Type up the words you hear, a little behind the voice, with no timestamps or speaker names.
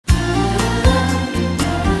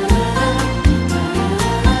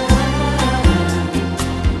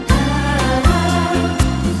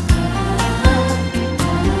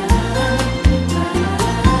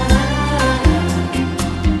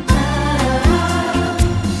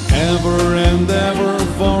ever and ever,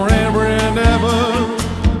 forever and ever,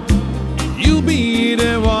 you'll be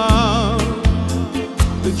the one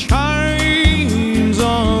that shines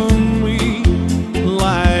on me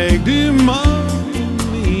like the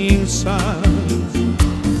morning sun.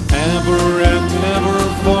 Ever and ever,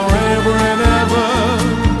 forever and ever,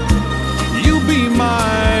 you'll be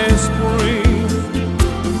my spring,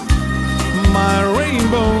 my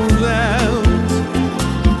rainbow dance,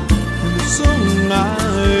 and the song I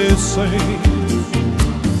sing.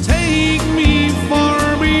 Take me far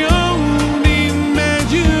beyond imagination.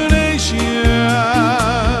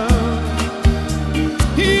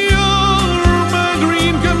 You're my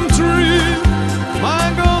dream come true, my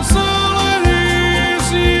consolation.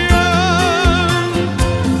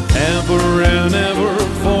 Ever and ever,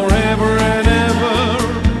 forever and ever,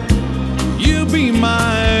 you be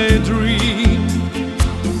my dream,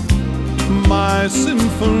 my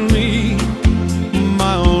symphony,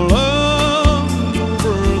 my lover's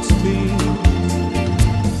theme.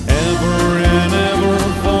 Ever and ever,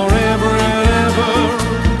 forever and ever,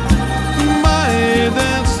 my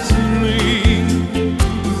destiny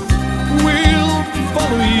will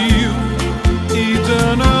follow you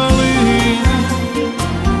eternally.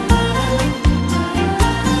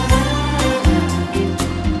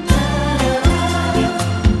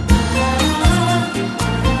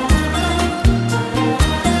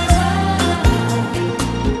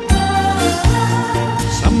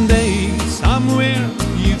 Someday, somewhere,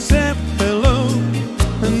 you said hello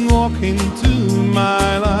and walk into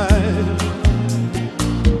my life.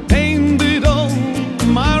 Painted all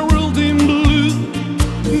my world in blue,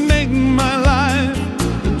 make my life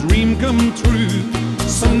a dream come true.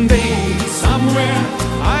 Someday, somewhere,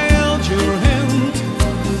 I held your hand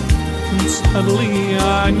and suddenly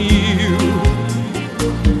I knew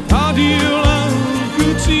how your love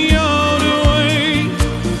could see